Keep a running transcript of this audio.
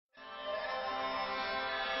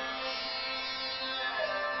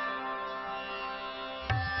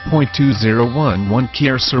2011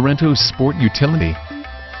 Kia Sorento Sport Utility.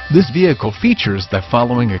 This vehicle features the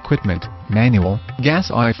following equipment: manual, gas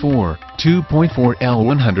I4, 2.4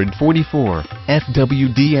 L144,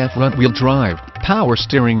 FWD front-wheel drive, power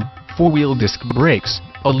steering, 4-wheel disc brakes,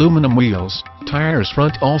 aluminum wheels, tires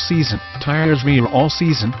front all-season, tires rear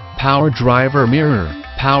all-season, power driver mirror,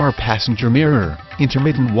 power passenger mirror,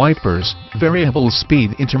 intermittent wipers, variable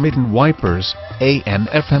speed intermittent wipers,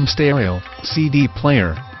 AM/FM stereo, CD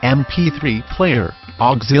player, MP3 player,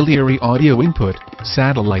 auxiliary audio input,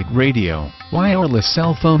 satellite radio, wireless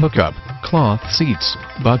cell phone hookup, cloth seats,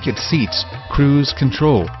 bucket seats, cruise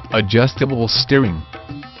control, adjustable steering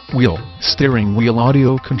steering wheel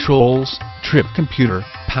audio controls, trip computer,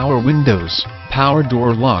 power windows, power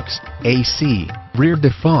door locks, AC, rear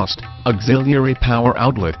defrost, auxiliary power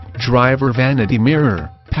outlet, driver vanity mirror,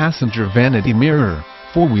 passenger vanity mirror,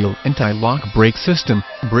 4-wheel anti-lock brake system,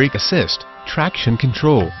 brake assist, traction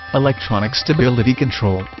control, electronic stability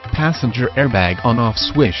control, passenger airbag on-off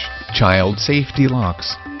switch, child safety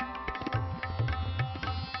locks,